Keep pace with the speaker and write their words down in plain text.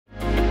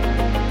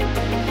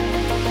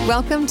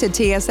Welcome to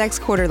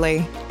TSX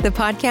Quarterly, the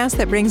podcast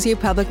that brings you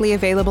publicly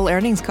available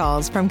earnings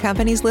calls from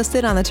companies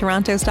listed on the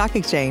Toronto Stock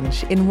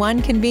Exchange in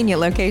one convenient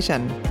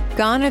location.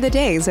 Gone are the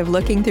days of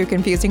looking through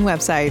confusing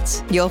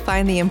websites. You'll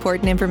find the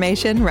important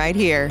information right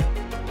here.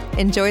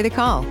 Enjoy the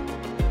call.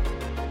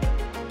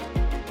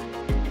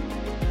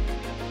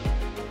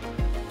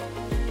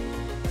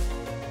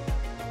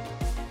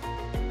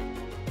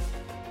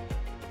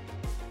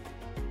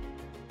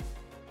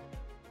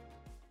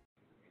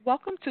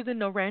 Welcome to the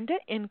Noranda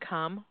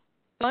Income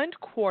Fund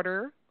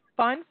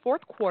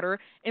Fourth Quarter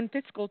and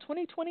Fiscal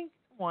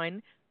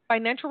 2021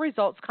 Financial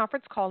Results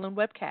Conference Call and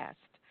Webcast.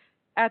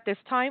 At this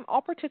time,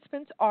 all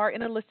participants are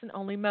in a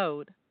listen-only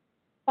mode.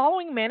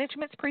 Following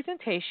management's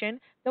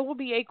presentation, there will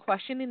be a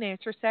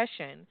question-and-answer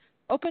session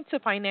open to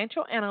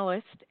financial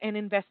analysts and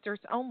investors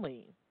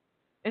only.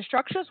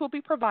 Instructions will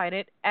be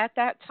provided at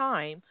that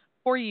time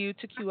for you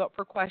to queue up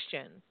for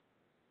questions.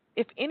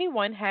 If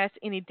anyone has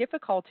any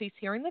difficulties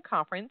hearing the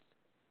conference,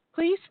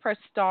 please press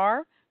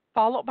star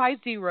followed by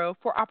 0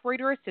 for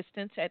operator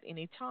assistance at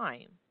any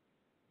time.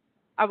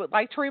 I would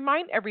like to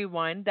remind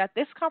everyone that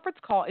this conference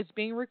call is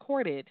being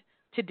recorded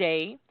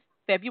today,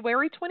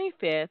 February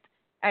 25th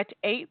at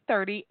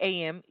 8:30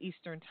 a.m.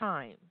 Eastern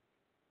Time.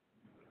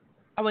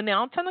 I will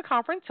now turn the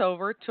conference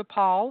over to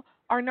Paul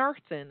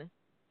Arnason,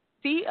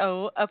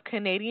 CEO of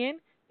Canadian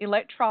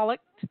Electrolyte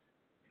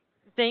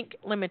Zinc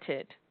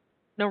Limited,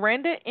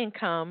 Noranda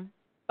Income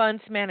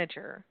Funds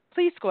Manager.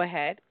 Please go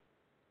ahead.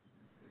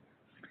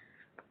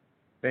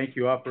 Thank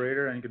you,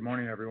 operator, and good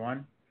morning,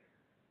 everyone.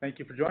 Thank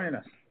you for joining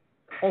us.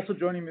 Also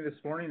joining me this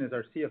morning is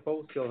our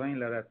CFO, Sylvain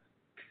Lirette.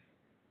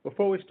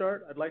 Before we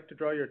start, I'd like to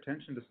draw your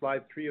attention to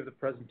slide 3 of the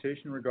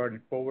presentation regarding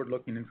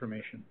forward-looking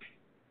information.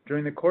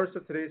 During the course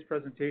of today's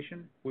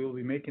presentation, we will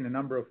be making a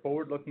number of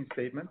forward-looking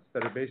statements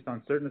that are based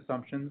on certain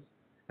assumptions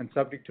and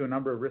subject to a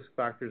number of risk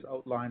factors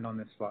outlined on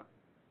this slide.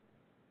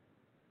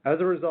 As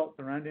a result,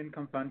 the Noranda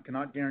Income Fund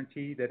cannot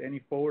guarantee that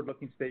any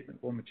forward-looking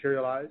statement will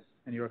materialize,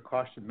 and you are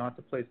cautioned not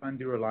to place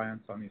undue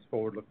reliance on these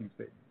forward-looking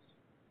statements.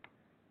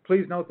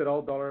 Please note that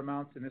all dollar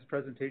amounts in this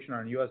presentation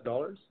are in U.S.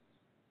 dollars,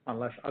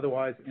 unless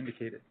otherwise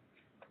indicated.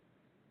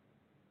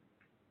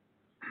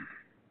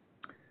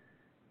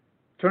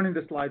 Turning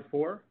to slide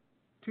 4,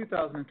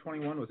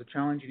 2021 was a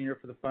challenging year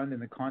for the fund in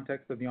the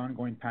context of the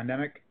ongoing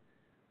pandemic,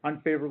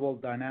 unfavorable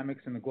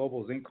dynamics in the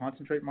global zinc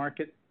concentrate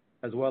market,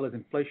 as well as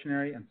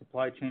inflationary and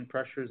supply chain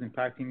pressures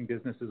impacting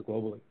businesses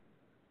globally.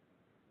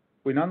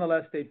 We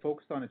nonetheless stayed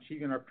focused on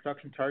achieving our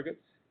production targets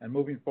and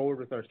moving forward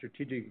with our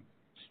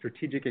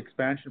strategic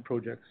expansion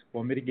projects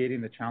while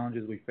mitigating the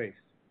challenges we faced.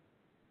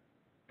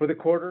 For the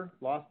quarter,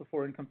 loss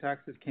before income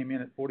taxes came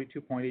in at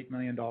 $42.8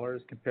 million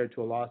compared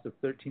to a loss of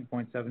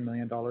 $13.7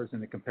 million in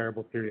the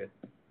comparable period.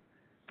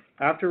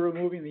 After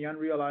removing the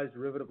unrealized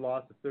derivative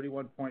loss of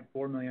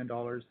 $31.4 million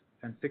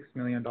and $6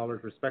 million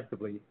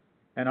respectively,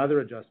 and other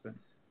adjustments,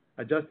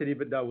 adjusted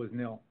EBITDA was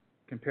nil,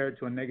 compared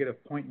to a negative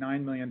 $0.9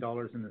 million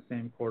in the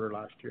same quarter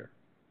last year.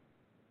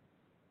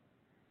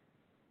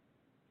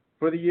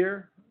 For the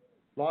year,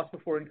 loss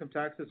before income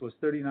taxes was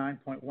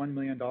 $39.1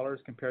 million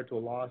compared to a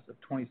loss of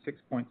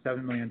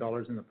 $26.7 million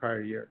in the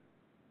prior year.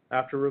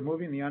 After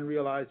removing the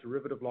unrealized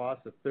derivative loss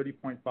of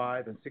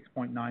 $30.5 and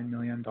 $6.9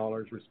 million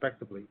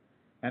respectively,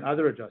 and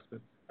other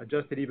adjustments,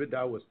 adjusted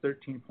EBITDA was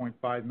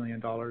 $13.5 million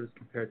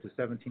compared to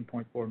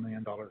 $17.4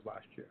 million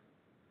last year.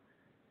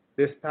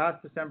 This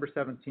past December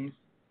 17th,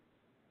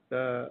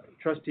 the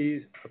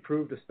trustees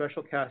approved a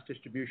special cash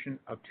distribution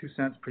of 2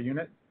 cents per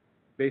unit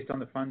based on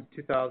the fund's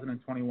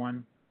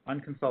 2021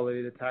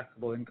 unconsolidated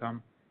taxable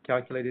income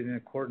calculated in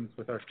accordance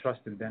with our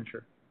trust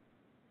indenture.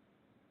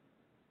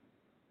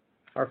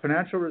 Our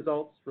financial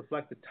results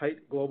reflect the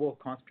tight global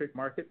concentrate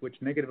market, which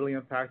negatively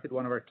impacted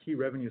one of our key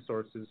revenue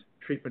sources,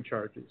 treatment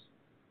charges,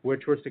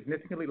 which were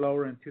significantly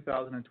lower in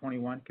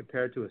 2021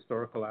 compared to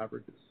historical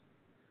averages.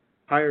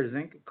 Higher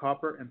zinc,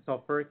 copper, and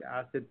sulfuric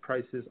acid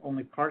prices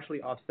only partially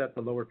offset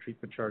the lower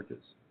treatment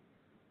charges.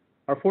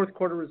 Our fourth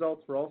quarter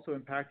results were also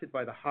impacted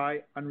by the high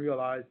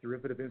unrealized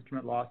derivative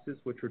instrument losses,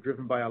 which were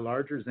driven by a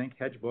larger zinc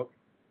hedge book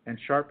and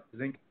sharp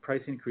zinc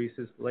price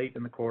increases late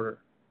in the quarter.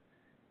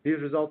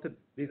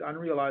 These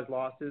unrealized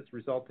losses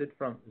resulted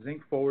from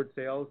zinc forward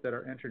sales that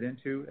are entered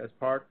into as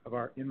part of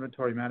our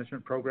inventory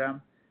management program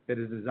that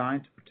is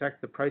designed to protect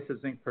the price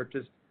of zinc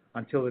purchased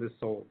until it is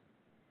sold.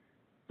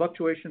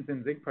 Fluctuations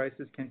in zinc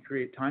prices can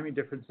create timing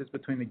differences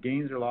between the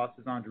gains or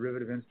losses on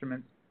derivative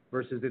instruments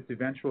versus its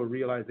eventual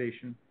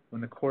realization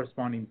when the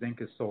corresponding zinc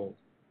is sold.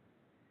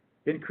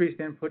 Increased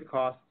input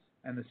costs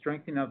and the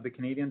strengthening of the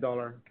Canadian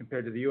dollar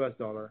compared to the US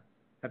dollar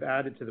have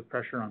added to the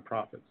pressure on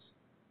profits.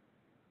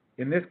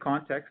 In this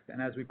context,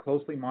 and as we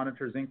closely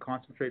monitor zinc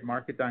concentrate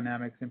market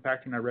dynamics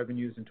impacting our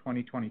revenues in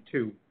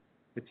 2022,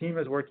 the team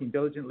is working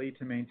diligently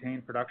to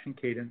maintain production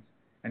cadence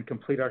and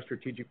complete our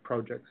strategic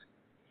projects,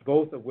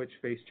 both of which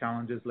face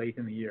challenges late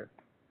in the year.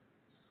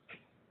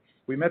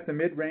 We met the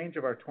mid-range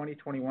of our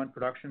 2021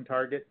 production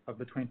target of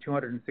between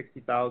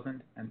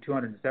 260,000 and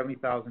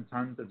 270,000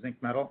 tons of zinc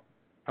metal.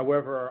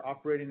 However, our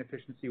operating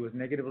efficiency was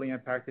negatively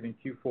impacted in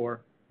Q4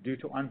 due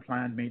to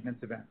unplanned maintenance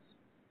events.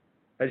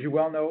 As you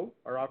well know,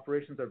 our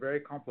operations are very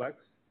complex,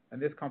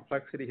 and this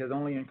complexity has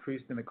only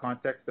increased in the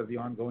context of the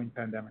ongoing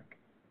pandemic.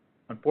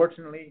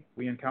 Unfortunately,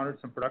 we encountered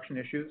some production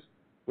issues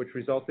which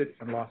resulted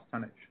in lost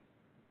tonnage.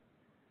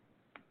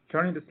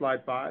 Turning to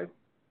slide 5,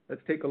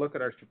 let's take a look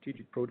at our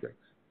strategic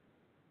projects.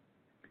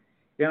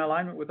 In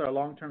alignment with our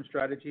long-term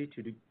strategy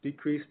to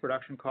decrease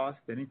production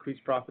costs and increase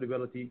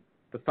profitability,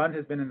 the fund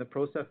has been in the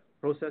process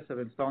of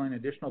installing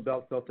additional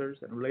belt filters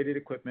and related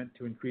equipment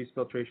to increase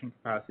filtration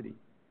capacity.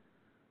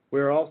 We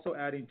are also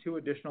adding 2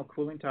 additional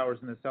cooling towers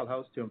in the cell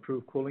house to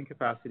improve cooling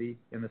capacity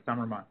in the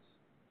summer months.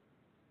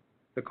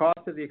 The cost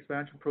of the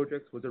expansion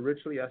projects was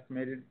originally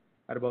estimated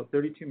at about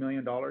 $32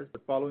 million,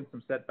 but following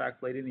some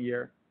setbacks late in the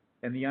year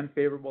and the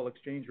unfavorable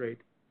exchange rate,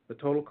 the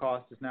total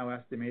cost is now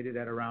estimated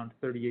at around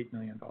 $38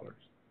 million.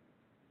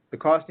 The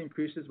cost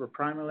increases were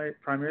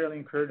primarily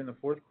incurred in the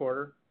fourth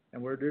quarter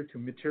and were due to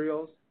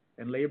materials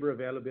and labor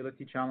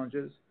availability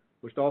challenges,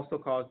 which also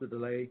caused a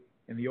delay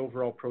in the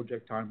overall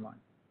project timeline.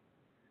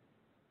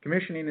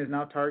 Commissioning is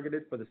now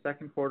targeted for the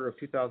second quarter of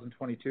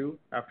 2022,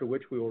 after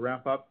which we will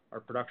ramp up our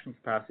production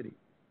capacity.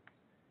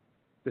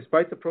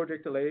 Despite the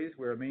project delays,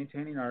 we are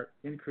maintaining our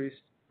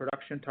increased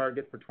production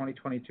target for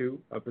 2022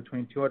 of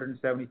between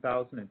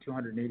 270,000 and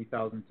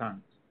 280,000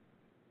 tons.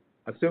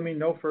 Assuming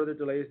no further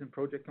delays in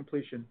project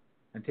completion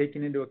and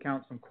taking into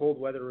account some cold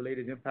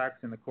weather-related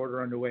impacts in the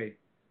quarter underway,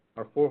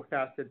 our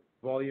forecasted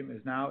volume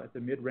is now at the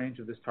mid-range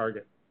of this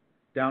target,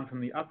 down from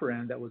the upper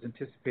end that was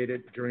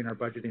anticipated during our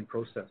budgeting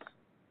process.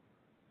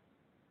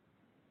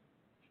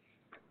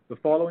 The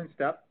following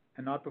step,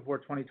 and not before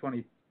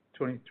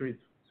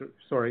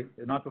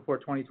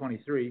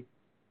 2023,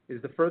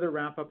 is the further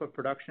ramp up of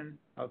production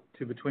up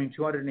to between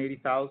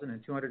 280,000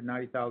 and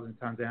 290,000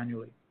 tons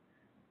annually.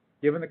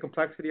 Given the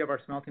complexity of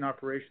our smelting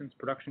operations,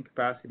 production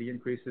capacity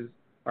increases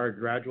are a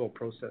gradual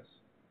process.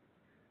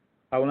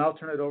 I will now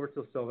turn it over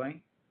to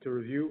Sylvain to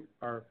review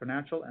our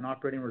financial and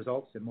operating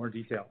results in more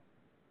detail.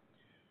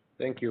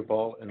 Thank you,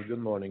 Paul, and good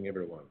morning,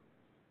 everyone.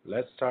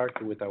 Let's start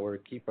with our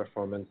key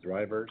performance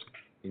drivers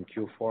in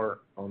Q4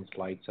 on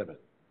slide 7.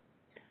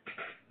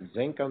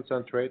 Zinc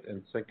concentrate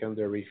and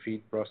secondary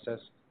feed process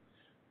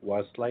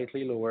was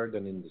slightly lower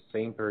than in the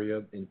same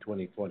period in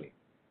 2020.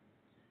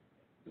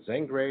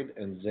 Zinc grade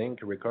and zinc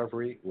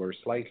recovery were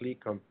slightly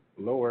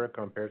lower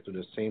compared to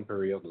the same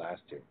period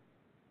last year.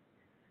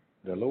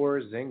 The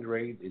lower zinc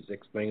grade is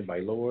explained by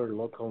lower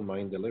local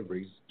mine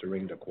deliveries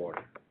during the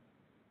quarter.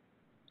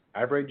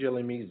 Average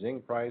LME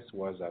zinc price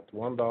was at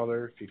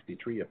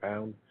 $1.53 a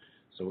pound,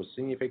 so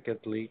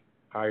significantly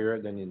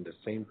higher than in the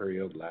same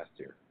period last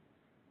year.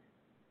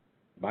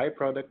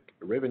 Byproduct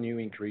revenue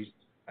increased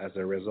as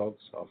a result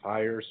of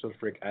higher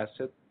sulfuric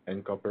acid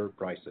and copper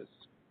prices.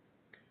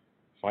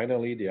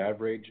 Finally, the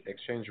average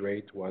exchange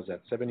rate was at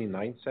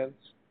 79 cents,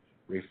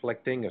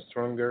 reflecting a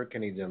stronger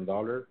Canadian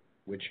dollar,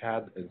 which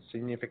had a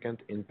significant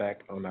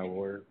impact on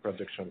our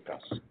production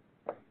costs.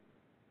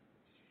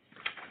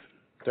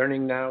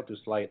 Turning now to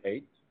slide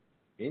 8,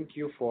 in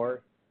Q4,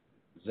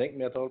 zinc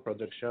metal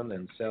production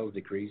and sales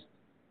decreased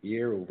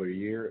year over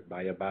year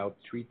by about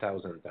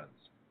 3,000 tons.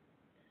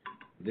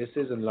 This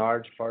is in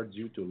large part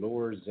due to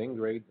lower zinc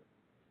grade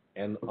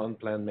and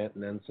unplanned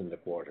maintenance in the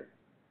quarter.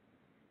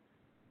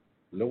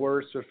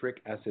 Lower sulfuric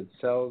acid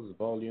sales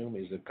volume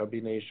is a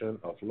combination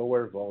of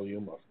lower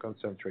volume of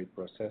concentrate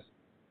processed,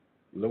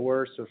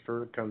 lower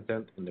sulfur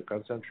content in the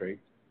concentrate,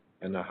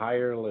 and a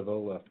higher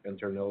level of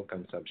internal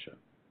consumption.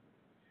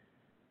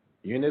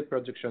 Unit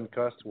production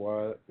costs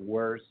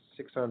were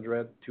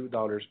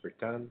 $602 per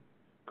ton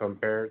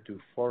compared to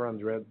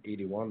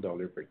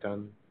 $481 per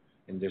ton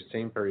in the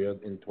same period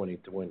in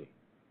 2020.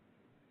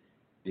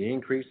 The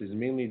increase is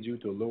mainly due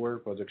to lower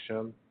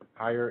production,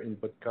 higher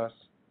input costs,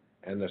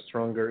 and a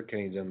stronger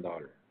Canadian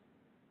dollar.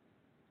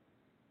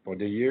 For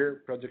the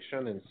year,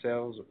 production and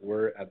sales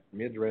were at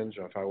mid-range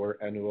of our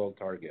annual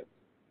target,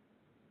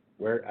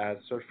 whereas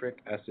sulfuric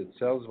acid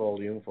sales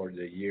volume for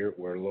the year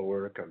were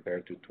lower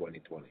compared to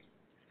 2020.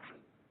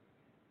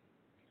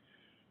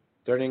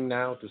 Turning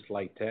now to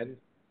slide 10,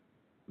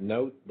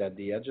 note that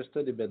the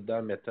adjusted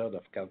EBITDA method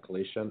of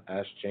calculation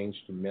has changed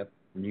to meet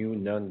new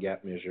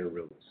non-GAAP measure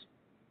rules.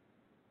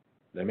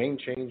 The main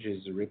change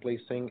is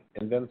replacing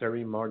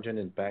inventory margin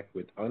impact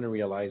with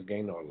unrealized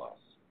gain or loss.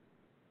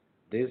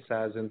 This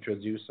has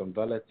introduced some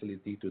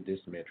volatility to this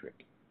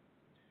metric.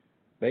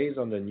 Based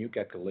on the new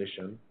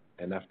calculation,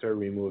 and after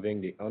removing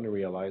the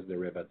unrealized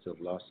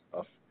derivative loss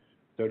of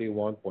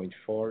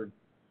 $31.4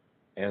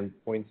 and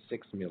 $0.6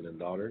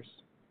 million,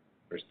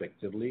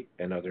 respectively,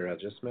 and other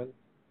adjustments,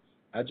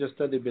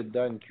 adjusted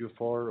EBITDA in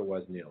Q4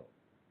 was nil,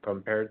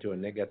 compared to a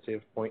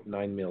negative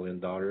 $0.9 million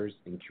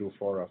in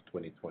Q4 of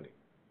 2020.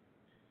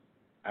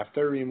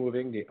 After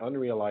removing the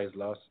unrealized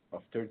loss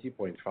of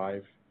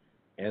 $30.5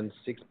 and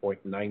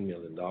 $6.9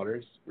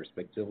 million,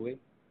 respectively,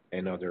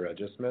 and other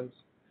adjustments,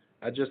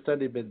 adjusted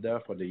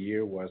EBITDA for the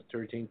year was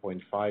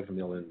 $13.5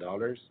 million,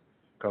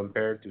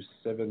 compared to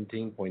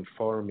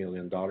 $17.4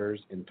 million in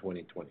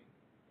 2020.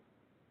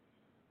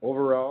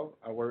 Overall,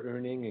 our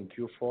earnings in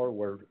Q4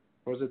 were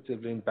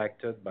positively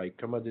impacted by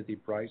commodity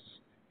price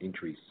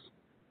increase,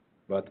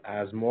 but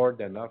as more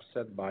than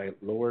offset by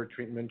lower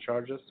treatment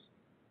charges,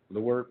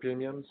 lower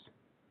premiums,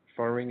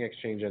 foreign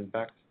exchange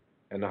impact,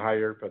 and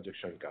higher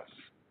production costs.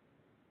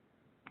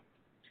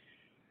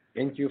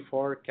 In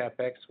Q4,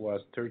 CapEx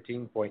was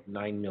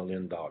 $13.9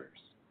 million.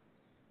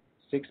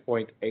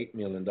 $6.8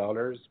 million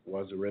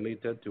was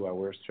related to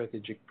our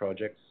strategic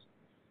projects.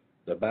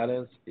 The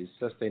balance is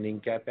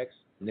sustaining CapEx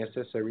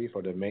necessary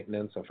for the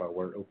maintenance of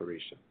our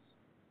operations.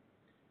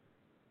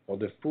 For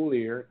the full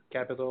year,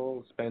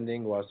 capital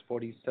spending was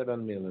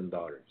 $47 million.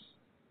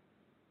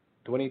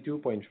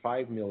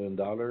 $22.5 million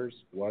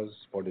was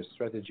for the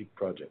strategic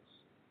projects.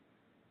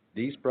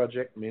 These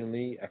projects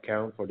mainly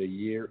account for the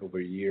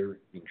year-over-year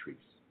increase.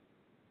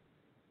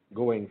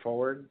 Going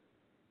forward,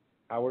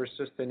 our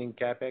sustaining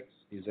CapEx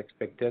is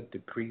expected to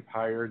creep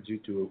higher due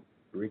to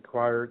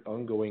required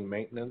ongoing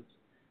maintenance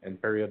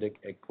and periodic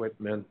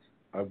equipment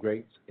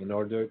upgrades in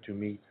order to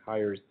meet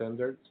higher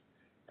standards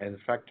and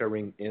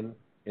factoring in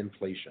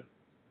inflation.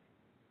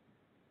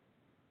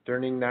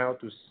 Turning now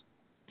to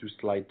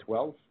slide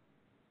 12,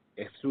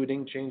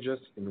 excluding changes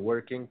in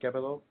working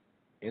capital,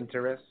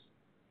 interest,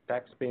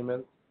 tax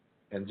payments,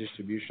 and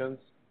distributions,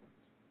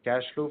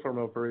 cash flow from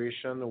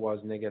operation was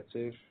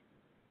negative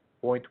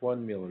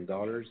 $0.1 million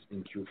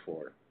in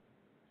Q4.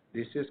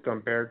 This is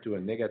compared to a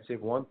negative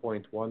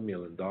 $1.1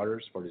 million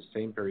for the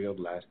same period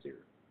last year.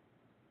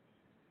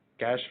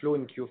 Cash flow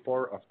in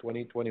Q4 of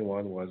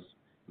 2021 was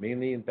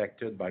mainly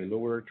impacted by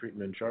lower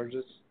treatment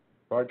charges,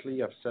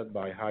 partly offset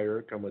by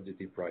higher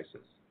commodity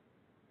prices.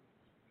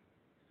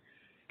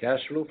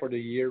 Cash flow for the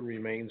year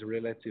remains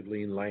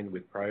relatively in line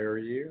with prior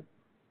year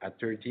at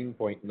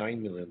 $13.9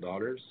 million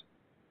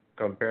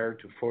compared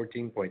to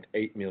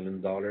 $14.8 million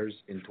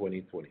in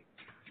 2020.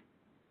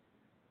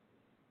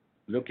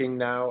 Looking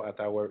now at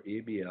our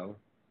ABL,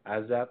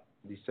 as at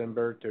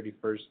December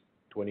 31st,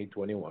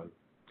 2021,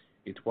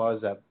 it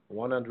was at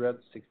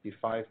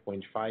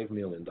 $165.5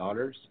 million,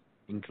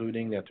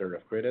 including letter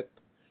of credit,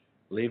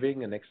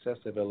 leaving an excess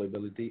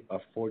availability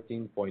of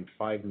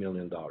 $14.5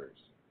 million.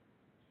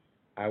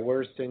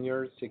 Our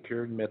senior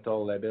secured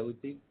metal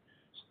liability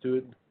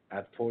stood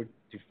at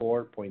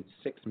 $44.6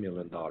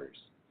 million.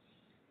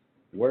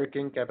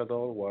 Working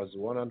capital was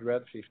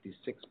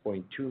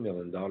 $156.2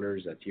 million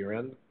at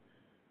year-end,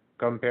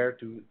 compared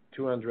to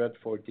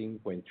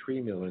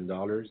 $214.3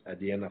 million at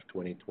the end of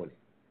 2020.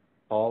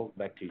 Paul,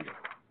 back to you.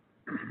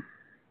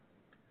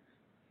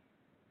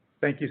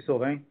 Thank you,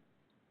 Sylvain.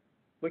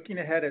 Looking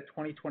ahead at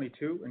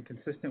 2022 and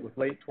consistent with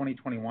late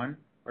 2021,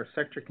 our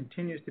sector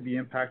continues to be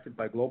impacted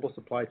by global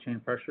supply chain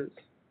pressures,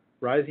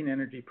 rising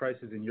energy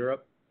prices in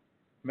Europe,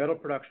 metal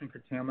production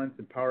curtailments,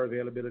 and power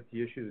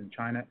availability issues in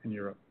China and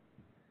Europe.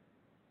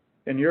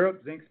 In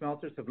Europe, zinc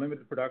smelters have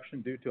limited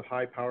production due to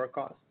high power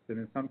costs and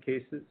in some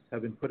cases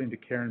have been put into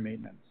care and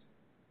maintenance.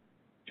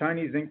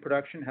 Chinese zinc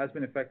production has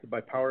been affected by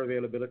power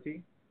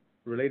availability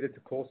related to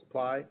coal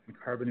supply and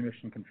carbon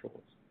emission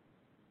controls.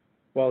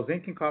 While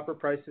zinc and copper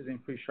prices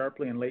increased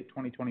sharply in late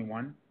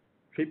 2021,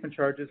 treatment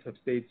charges have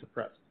stayed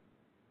suppressed.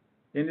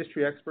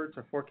 Industry experts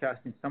are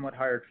forecasting somewhat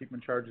higher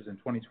treatment charges in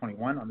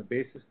 2021 on the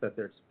basis that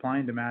their supply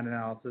and demand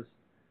analysis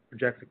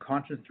projects a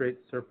concentrate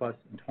surplus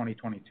in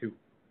 2022.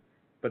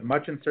 But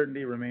much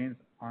uncertainty remains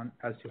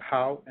as to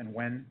how and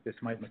when this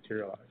might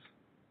materialize.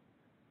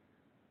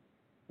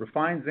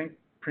 Refined zinc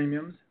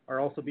premiums are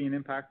also being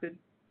impacted.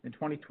 In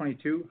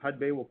 2022,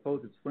 Hudbay will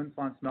close its Flin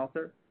Flon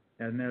smelter,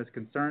 and there is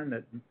concern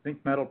that zinc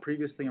metal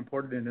previously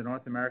imported into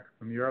North America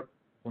from Europe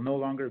will no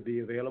longer be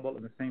available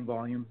in the same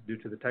volumes due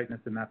to the tightness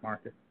in that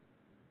market.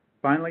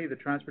 Finally, the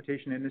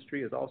transportation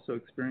industry is also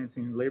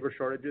experiencing labor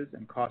shortages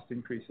and cost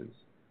increases.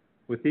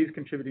 With these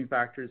contributing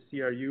factors,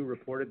 CRU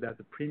reported that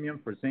the premium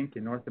for zinc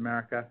in North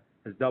America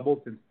has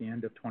doubled since the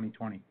end of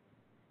 2020.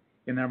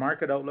 In their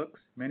market outlooks,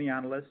 many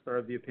analysts are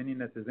of the opinion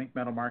that the zinc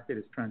metal market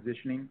is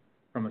transitioning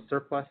from a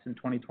surplus in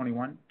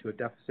 2021 to a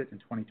deficit in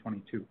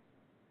 2022.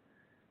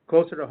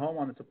 Closer to home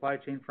on the supply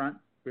chain front,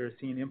 we are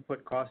seeing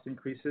input cost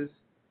increases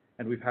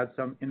and we've had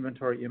some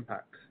inventory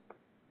impacts.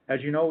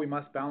 As you know, we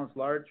must balance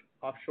large,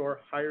 offshore,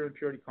 higher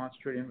impurity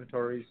concentrate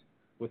inventories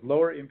with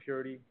lower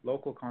impurity,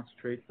 local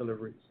concentrate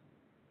deliveries.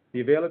 The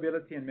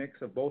availability and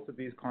mix of both of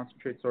these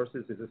concentrate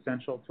sources is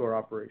essential to our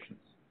operations.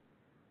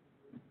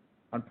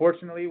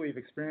 Unfortunately, we've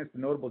experienced a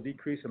notable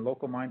decrease in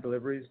local mine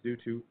deliveries due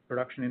to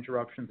production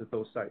interruptions at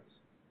those sites.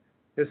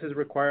 This has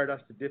required us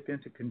to dip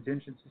into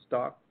contingency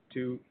stock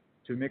to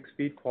mix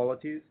feed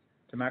qualities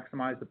to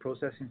maximize the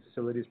processing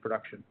facility's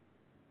production.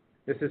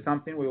 This is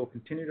something we will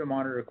continue to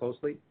monitor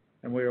closely,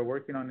 and we are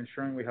working on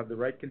ensuring we have the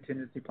right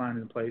contingency plan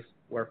in place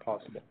where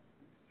possible.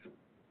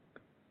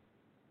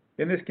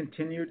 In this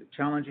continued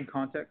challenging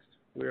context,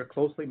 we are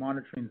closely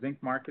monitoring zinc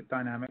market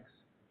dynamics,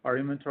 our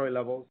inventory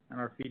levels, and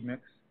our feed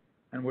mix,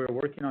 and we are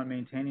working on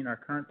maintaining our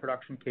current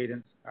production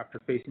cadence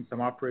after facing some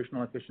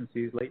operational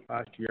efficiencies late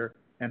last year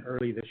and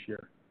early this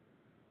year.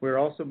 We are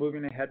also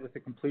moving ahead with the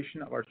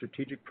completion of our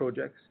strategic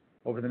projects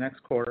over the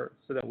next quarter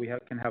so that we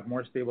can have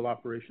more stable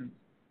operations,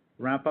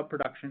 ramp up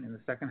production in the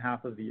second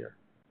half of the year.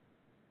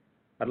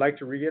 I'd like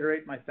to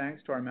reiterate my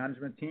thanks to our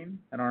management team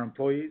and our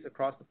employees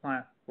across the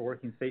plant for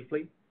working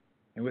safely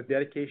and with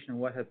dedication in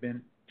what have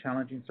been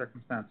challenging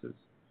circumstances.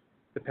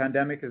 The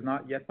pandemic is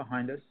not yet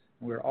behind us,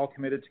 and we are all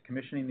committed to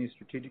commissioning these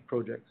strategic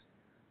projects,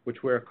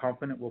 which we are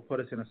confident will put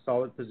us in a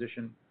solid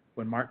position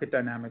when market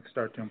dynamics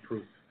start to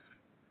improve.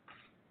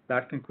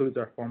 That concludes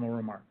our formal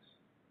remarks.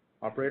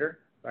 Operator,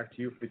 back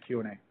to you for the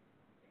Q&A.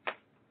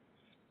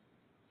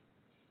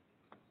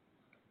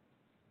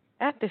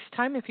 At this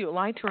time, if you would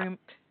like to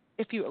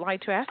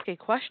ask a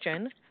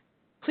question,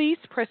 please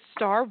press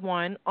star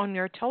 1 on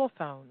your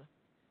telephone.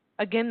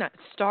 Again, that's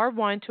star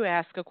 1 to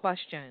ask a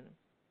question.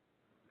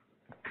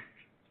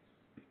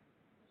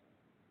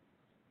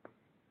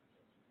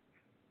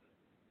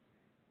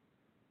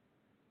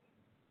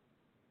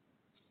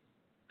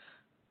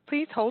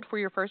 Please hold for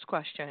your first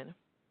question.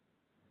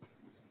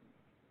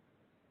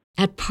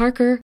 At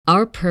Parker,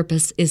 our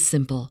purpose is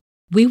simple.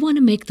 We want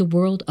to make the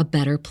world a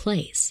better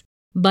place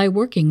by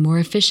working more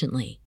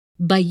efficiently,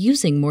 by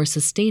using more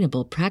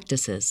sustainable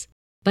practices,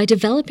 by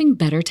developing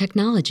better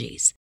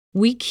technologies.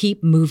 We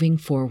keep moving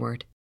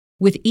forward.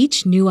 With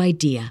each new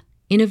idea,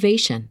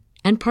 innovation,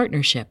 and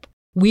partnership,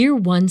 we're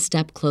one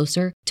step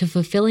closer to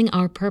fulfilling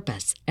our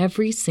purpose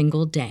every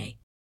single day.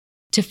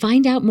 To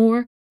find out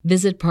more,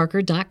 visit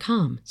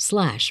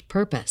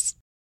parker.com/purpose.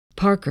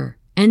 Parker,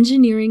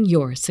 engineering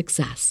your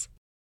success.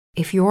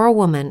 If you're a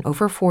woman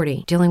over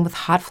 40 dealing with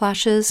hot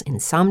flashes,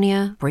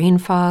 insomnia, brain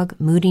fog,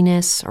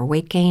 moodiness, or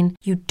weight gain,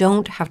 you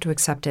don't have to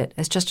accept it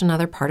as just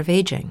another part of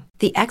aging.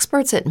 The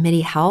experts at MIDI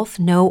Health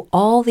know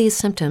all these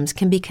symptoms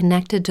can be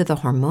connected to the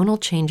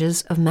hormonal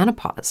changes of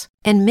menopause.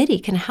 And MIDI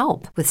can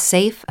help with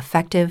safe,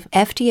 effective,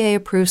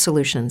 FDA-approved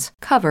solutions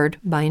covered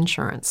by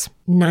insurance.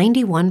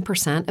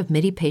 91% of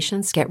MIDI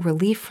patients get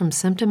relief from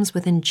symptoms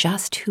within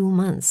just 2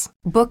 months.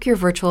 Book your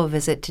virtual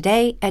visit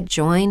today at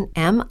joinmidi.com.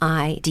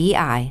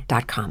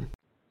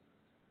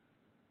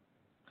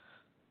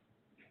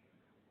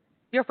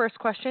 Your first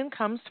question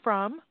comes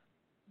from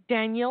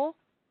Daniel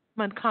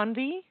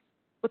Munconvi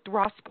with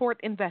Rossport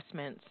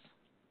Investments.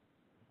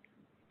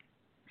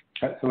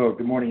 Hello,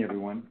 good morning,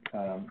 everyone.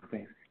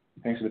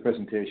 Thanks for the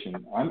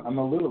presentation. I'm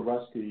a little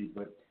rusty,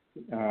 but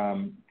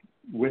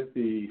with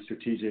the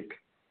strategic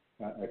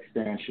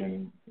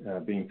expansion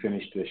being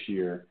finished this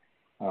year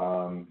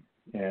and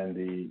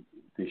the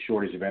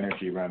shortage of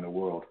energy around the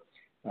world,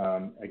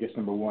 I guess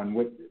number one,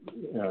 what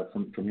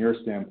from your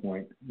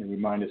standpoint,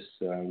 remind us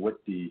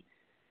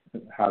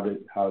how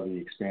the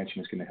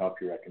expansion is going to help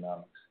your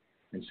economics.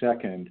 And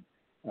second,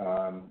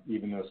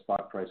 even though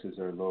spot prices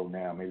are low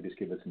now, maybe just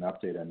give us an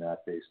update on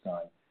that based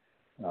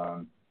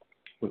on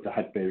with the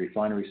Hut-Bay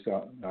refinery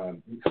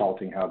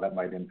halting, how that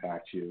might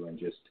impact you, and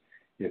just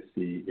if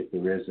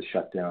there is a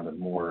shutdown of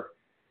more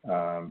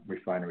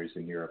refineries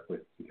in Europe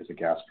because of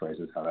gas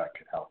prices, how that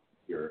could help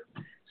your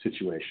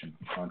situation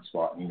on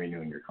spot and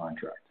renewing your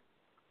contract.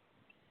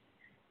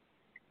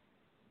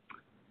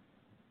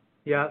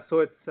 Yeah,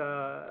 so it's,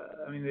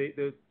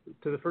 to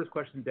the first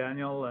question,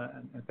 Daniel,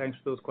 and thanks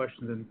for those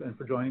questions and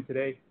for joining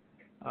today.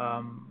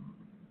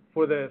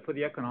 For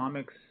the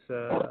economics,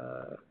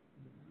 the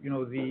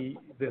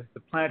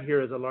plant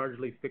here is a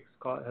largely fixed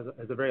cost,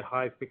 has a very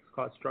high fixed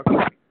cost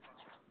structure,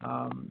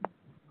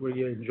 where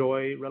you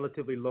enjoy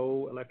relatively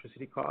low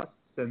electricity costs,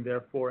 and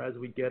therefore, as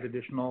we get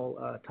additional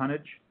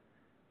tonnage,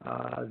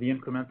 the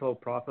incremental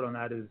profit on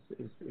that is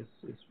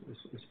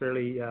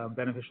fairly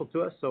beneficial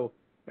to us. So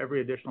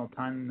every additional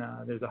ton,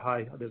 there's a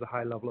high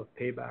level of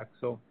payback.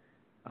 So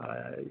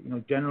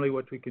generally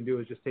what we can do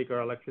is just take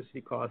our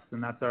electricity costs,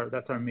 and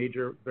that's our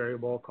major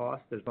variable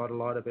cost. There's not a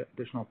lot of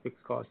additional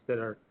fixed costs that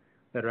are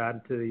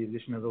added to the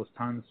addition of those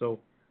tons. So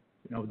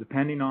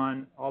depending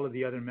on all of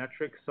the other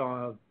metrics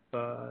of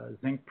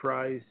zinc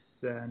price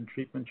and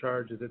treatment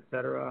charges,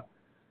 etc.,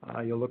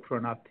 you'll look for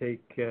an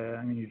uptake.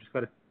 You've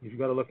got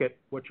to look at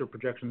what your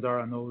projections are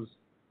on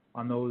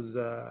those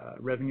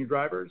revenue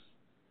drivers.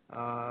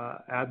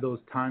 Add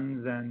those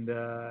tons and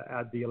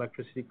add the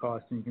electricity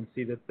costs, and you can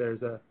see that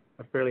there's a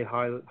fairly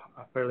high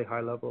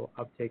level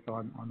uptake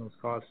on those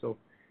costs. So,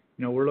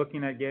 we're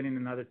looking at getting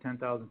another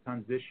 10,000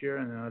 tons this year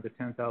and another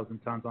 10,000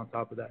 tons on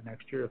top of that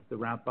next year if the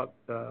ramp up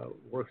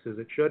works as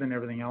it should and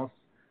everything else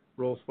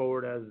rolls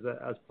forward as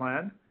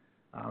planned.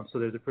 So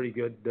there's a pretty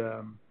good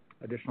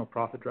additional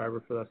profit driver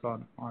for us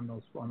on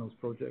those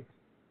projects.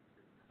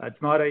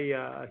 It's not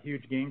a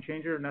huge game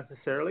changer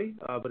necessarily,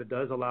 but it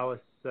does allow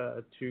us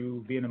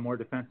to be in a more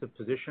defensive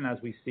position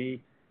as we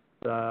see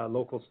the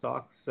local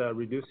stocks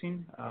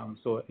reducing.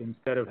 So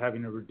instead of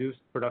having a reduced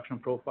production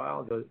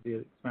profile, the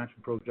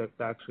expansion projects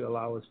actually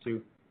allow us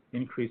to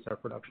increase our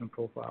production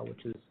profile,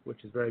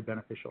 which is very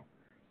beneficial.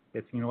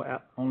 It's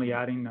only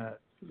adding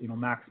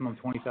maximum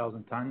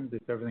 20,000 tons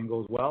if everything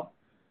goes well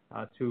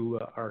to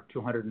our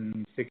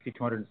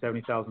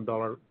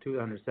 $270,000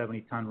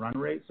 270 ton run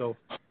rate. So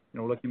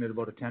we're looking at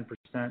about a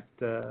 10%,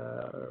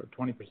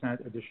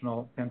 20%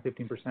 additional,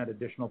 10-15%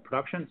 additional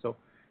production. So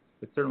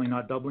it's certainly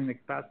not doubling the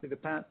capacity of the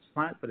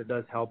plant, but it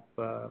does help.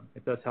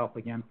 It does help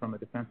again from a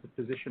defensive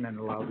position and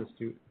allows us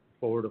to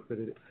forward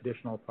with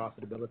additional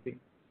profitability.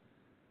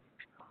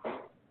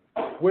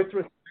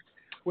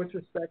 With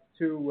respect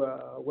to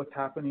what's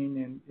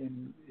happening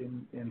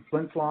in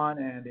Flin Flon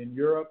and in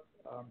Europe,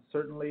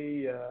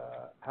 certainly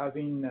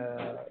having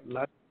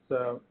less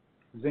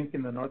zinc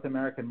in the North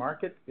American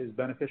market is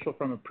beneficial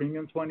from a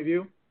premium point of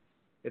view.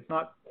 It's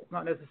not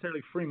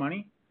necessarily free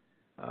money.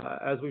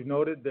 As we've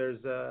noted,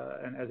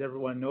 and as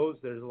everyone knows,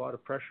 there's a lot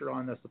of pressure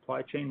on the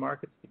supply chain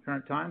markets at the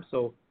current time.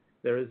 So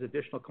there is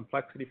additional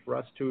complexity for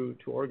us to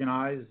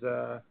organize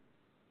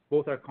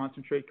both our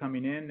concentrate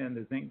coming in and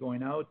the zinc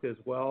going out, as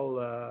well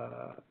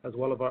as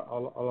all of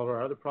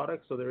our other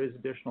products. So there is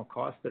additional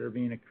costs that are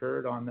being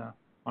incurred on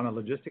a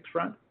logistics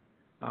front.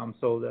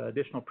 So the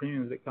additional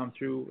premiums that come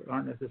through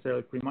aren't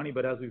necessarily free money.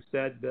 But as we've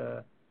said,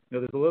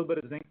 there's a little bit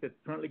of zinc that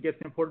currently gets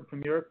imported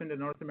from Europe into the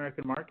North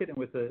American market, and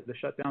with the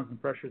shutdowns and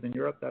pressures in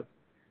Europe,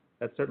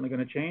 that's certainly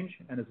going to change.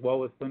 And as well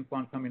with Flin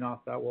Flon coming off,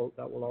 that will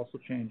also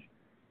change.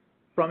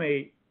 From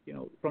a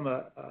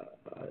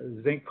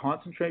zinc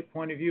concentrate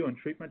point of view and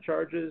treatment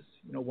charges,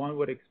 one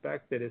would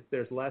expect that if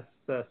there's less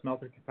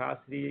smelter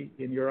capacity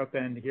in Europe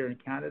and here in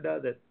Canada,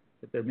 that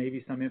there may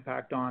be some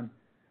impact on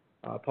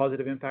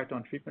positive impact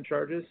on treatment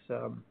charges.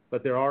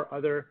 But there are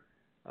other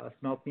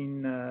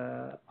smelting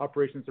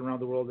operations around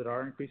the world that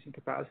are increasing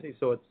capacity.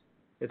 So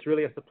it's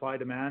really a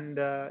supply-demand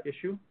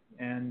issue.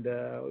 And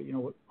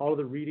all of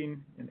the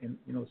reading, and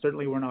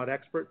certainly we're not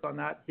experts on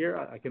that here.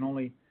 I can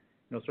only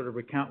sort of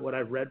recount what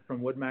I've read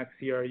from Woodmac,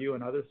 CRU,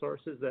 and other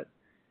sources, that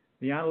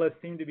the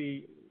analysts seem to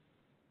be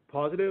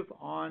positive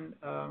on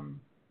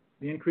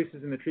the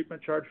increases in the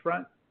treatment charge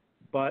front,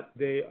 but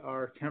they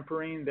are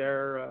tempering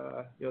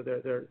their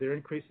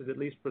increases, at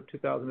least for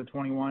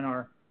 2021,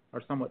 are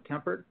somewhat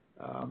tempered,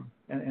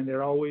 and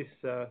they're always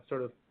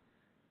sort of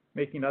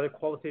making other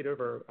qualitative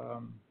or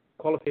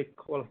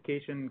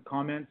qualification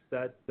comments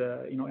that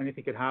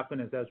anything could happen,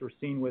 as we're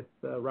seeing with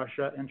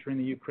Russia entering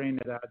the Ukraine,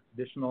 that adds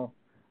additional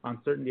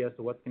uncertainty as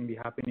to what's going to be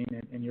happening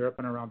in Europe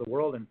and around the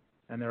world,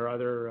 and there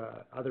are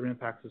other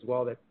impacts as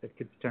well that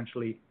could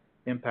potentially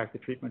impact the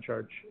treatment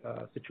charge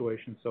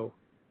situation. So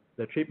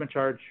the treatment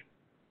charge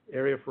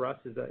area for us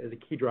is a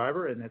key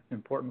driver, and it's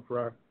important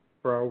for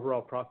our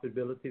overall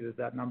profitability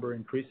that number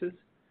increases.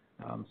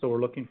 So we're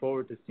looking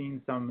forward to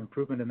seeing some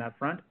improvement in that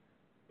front.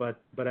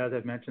 But as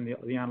I've mentioned,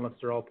 the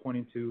analysts are all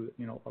pointing to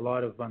a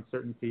lot of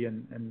uncertainty,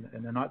 and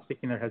they're not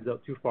sticking their heads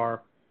out too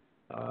far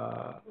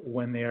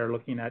when they are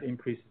looking at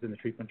increases in the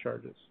treatment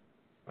charges.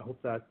 I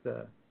hope that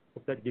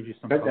gives you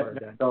some color.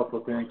 That's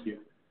helpful. Thank you.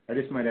 I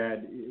just might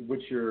add,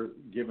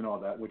 given all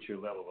that, what's your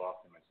level of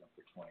optimism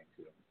for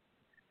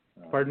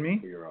 22? Pardon me?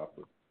 For your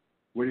offer.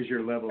 What is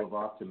your level of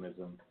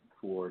optimism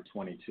for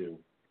 22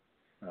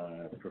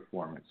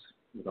 performance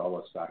with all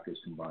those factors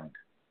combined?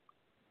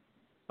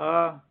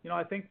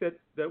 I think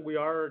that we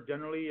are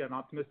generally an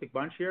optimistic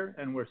bunch here,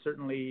 and we're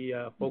certainly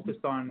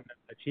focused on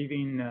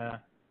achieving,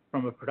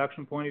 from a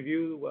production point of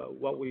view,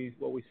 what we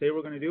say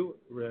we're going to do,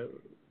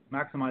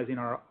 maximizing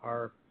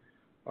our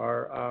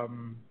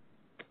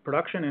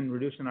production and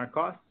reducing our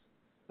costs.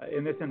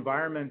 In this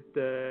environment,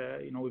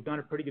 we've done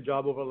a pretty good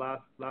job over the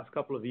last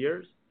couple of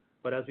years,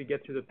 but as we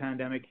get through the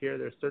pandemic here,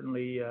 there's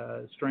certainly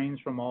strains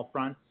from all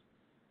fronts.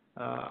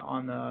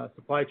 On the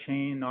supply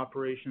chain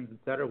operations, et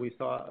cetera, we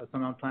saw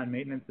some unplanned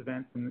maintenance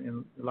events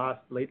in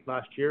late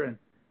last year, and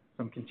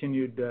some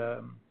continued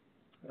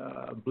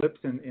blips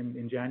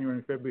in January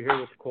and February here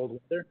with cold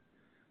weather.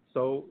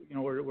 So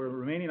we're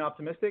remaining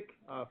optimistic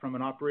from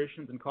an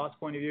operations and cost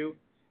point of view,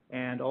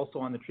 and also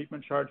on the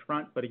treatment charge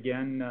front. But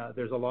again,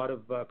 there's a lot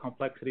of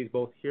complexities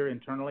both here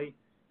internally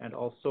and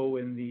also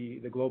in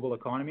the global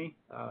economy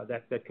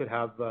that could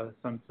have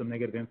some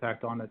negative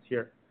impact on us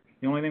here.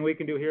 The only thing we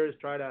can do here is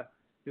try to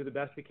do the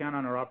best we can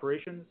on our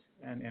operations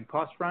and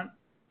cost front,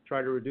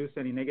 try to reduce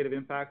any negative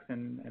impacts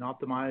and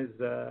optimize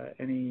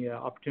any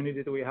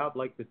opportunities that we have,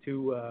 like the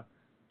two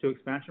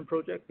expansion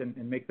projects,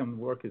 and make them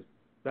work as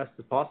best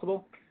as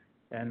possible.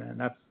 And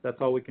that's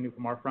all we can do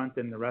from our front,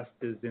 and the rest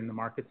is in the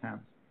market's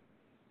hands.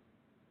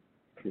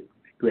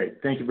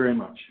 Great. Thank you very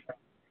much.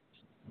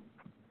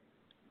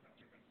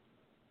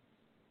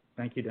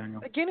 Thank you,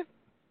 Daniel.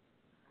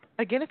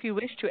 Again, if you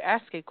wish to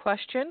ask a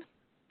question,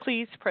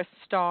 please press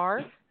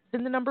star,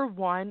 then the number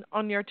 1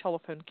 on your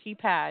telephone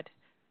keypad.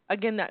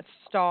 Again, that's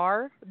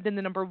star, then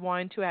the number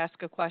 1 to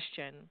ask a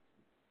question.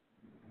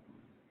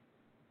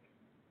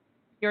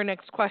 Your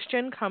next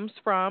question comes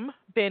from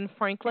Ben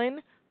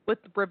Franklin with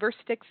River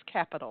Styx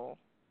Capital.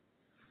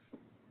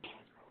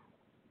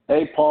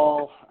 Hey,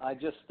 Paul. I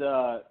just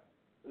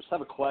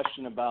have a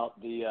question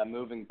about the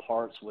moving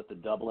parts with the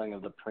doubling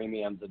of the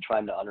premiums and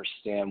trying to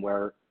understand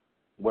where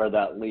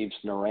that leaves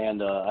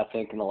Noranda. I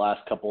think in the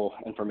last couple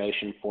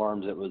information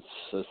forms, it was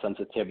a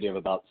sensitivity of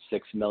about $6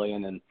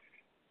 million in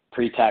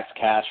pre-tax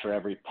cash for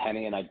every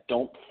penny. And I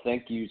don't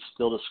think you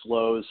still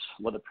disclose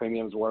what the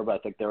premiums were, but I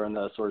think they were in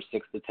the sort of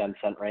 6 to 10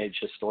 cent range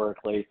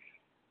historically,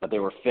 but they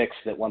were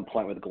fixed at one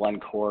point with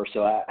Glencore.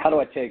 So how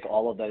do I take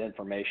all of that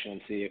information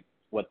and see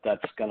what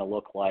that's going to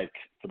look like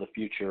for the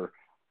future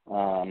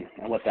and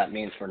what that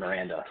means for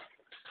Noranda?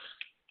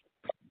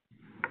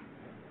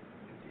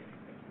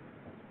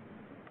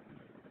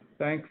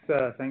 Thanks,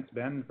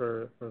 Ben,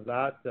 for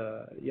that.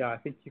 Yeah, I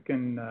think you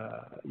can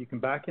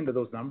back into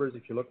those numbers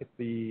if you look at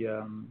the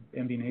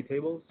MD&A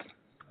tables.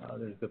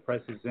 There's the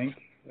price of zinc.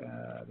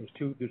 There's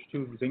two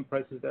zinc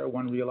prices there.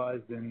 One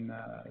realized in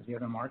the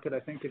other market, I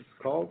think it's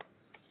called.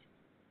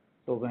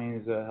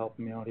 Sylvain's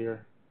helping me out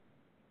here.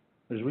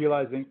 There's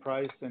realized zinc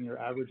price and your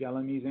average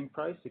LME zinc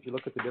price. If you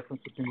look at the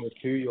difference between the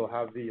two, you'll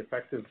have the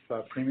effective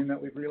premium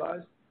that we've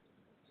realized.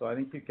 So I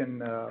think you can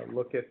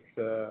look at,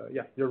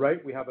 yeah, you're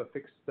right. We have a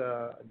fixed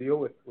deal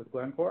with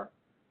Glencore.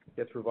 It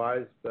gets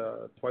revised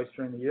twice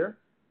during the year.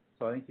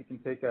 So I think you can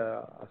take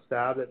a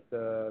stab at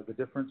the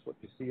difference, what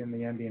you see in the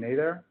MD&A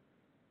there,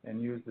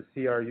 and use the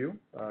CRU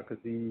because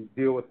the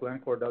deal with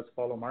Glencore does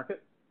follow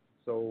market.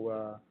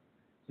 So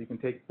you can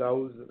take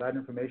that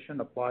information,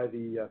 apply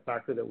the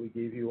factor that we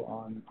gave you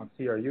on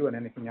CRU and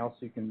anything else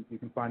you can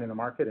find in the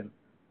market, and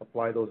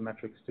apply those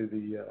metrics to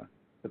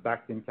the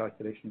back-end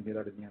calculation you get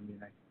out of the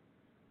MD&A.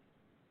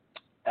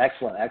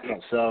 Excellent.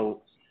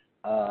 So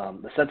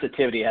the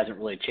sensitivity hasn't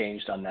really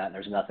changed on that.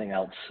 There's nothing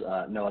else,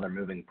 no other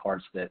moving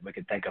parts that we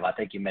could think of. I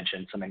think you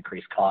mentioned some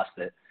increased costs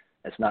that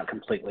it's not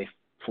completely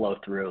flow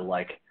through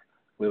like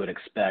we would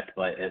expect,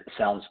 but it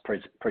sounds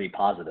pretty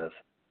positive.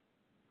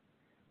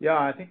 Yeah,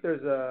 I think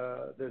there's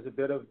a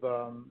bit of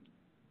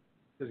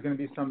there's going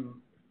to be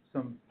some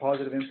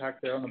positive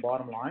impact there on the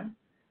bottom line.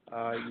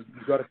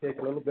 You've got to take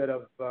a little bit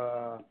of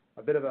a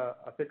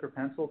thicker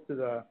pencil to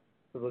the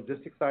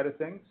logistics side of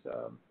things.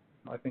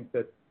 I think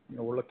that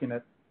we're looking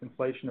at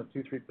inflation of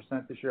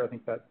 2-3% this year. I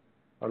think that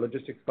our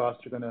logistics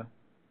costs are going to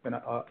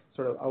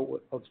sort of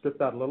outstrip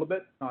that a little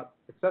bit, not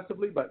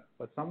excessively, but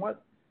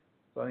somewhat.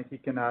 So I think you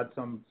can add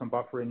some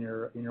buffer in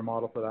your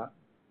model for that.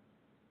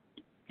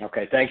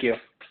 Okay, thank you.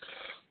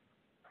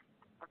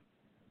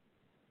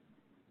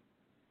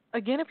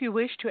 Again, if you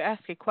wish to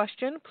ask a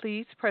question,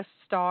 please press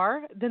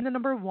star, then the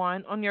number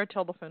 1 on your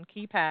telephone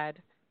keypad.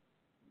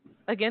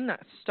 Again,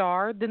 that's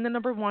star, then the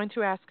number 1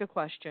 to ask a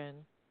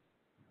question.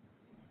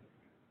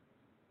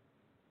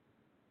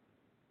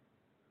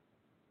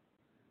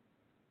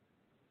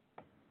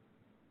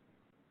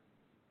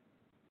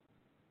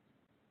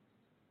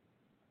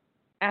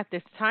 At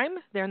this time,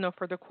 there are no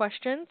further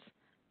questions.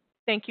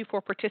 Thank you for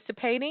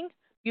participating.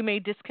 You may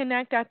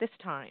disconnect at this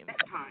time.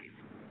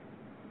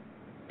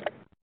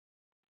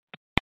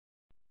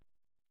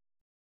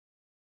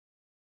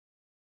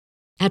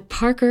 At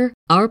Parker,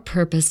 our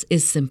purpose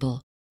is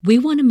simple. We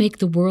want to make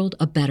the world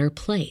a better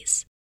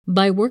place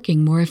by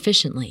working more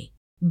efficiently,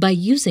 by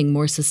using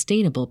more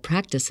sustainable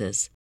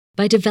practices,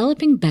 by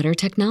developing better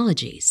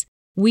technologies.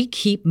 We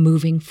keep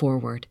moving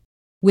forward.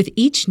 With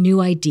each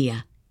new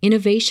idea,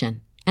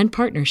 innovation, and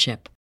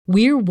partnership,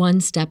 we're one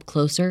step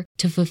closer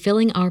to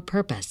fulfilling our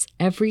purpose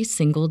every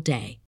single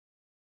day.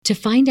 To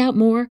find out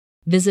more,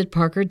 visit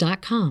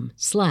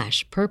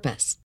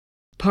parker.com/purpose.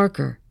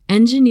 Parker,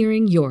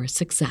 engineering your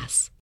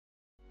success.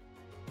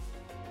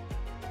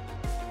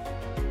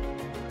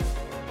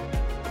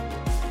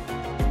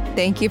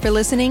 Thank you for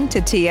listening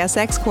to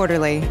TSX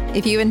Quarterly.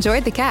 If you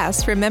enjoyed the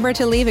cast, remember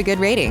to leave a good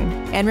rating.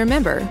 And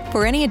remember,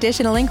 for any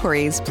additional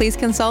inquiries, please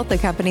consult the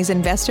company's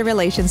investor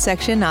relations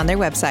section on their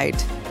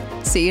website.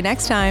 See you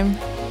next time.